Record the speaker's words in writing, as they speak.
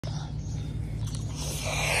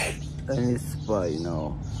Any spa, you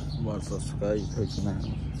know, more subscribe to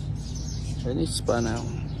channel. Any spa now.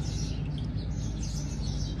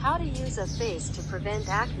 How to use a face to prevent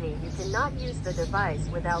acne. You cannot use the device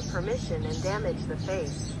without permission and damage the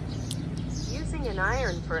face. Using an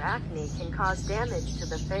iron for acne can cause damage to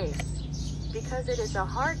the face. Because it is a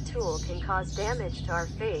hard tool can cause damage to our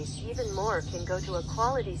face. Even more can go to a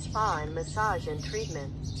quality spa and massage and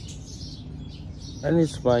treatment. Any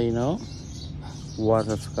spa, you know.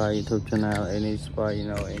 Water Sky YouTube channel. Any spa, you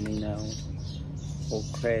know, any now.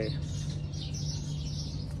 Okay.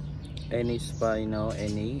 Any spa, you know,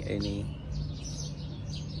 any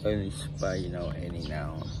spa, you know, any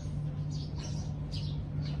now.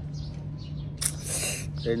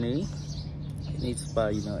 Any spa,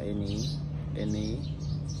 you know, any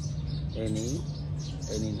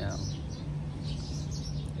now.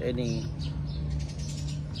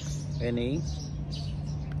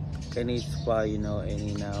 Any spa, you know,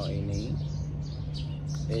 any now, any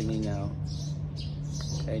now,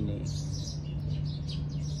 any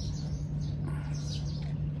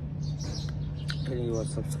was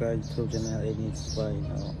subscribe to channel, any spa, you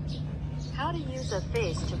know. How to use a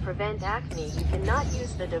face to prevent acne. You cannot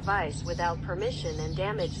use the device without permission and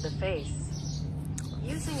damage the face.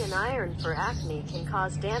 Using an iron for acne can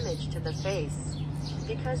cause damage to the face.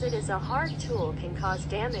 Because it is a hard tool can cause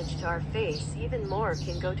damage to our face. Even more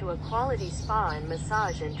can go to a quality spa and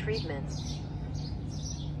massage and treatment.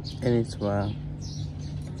 Any spa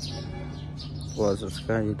was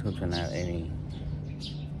subscribe YouTube channel, any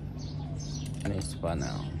spa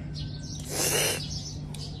now.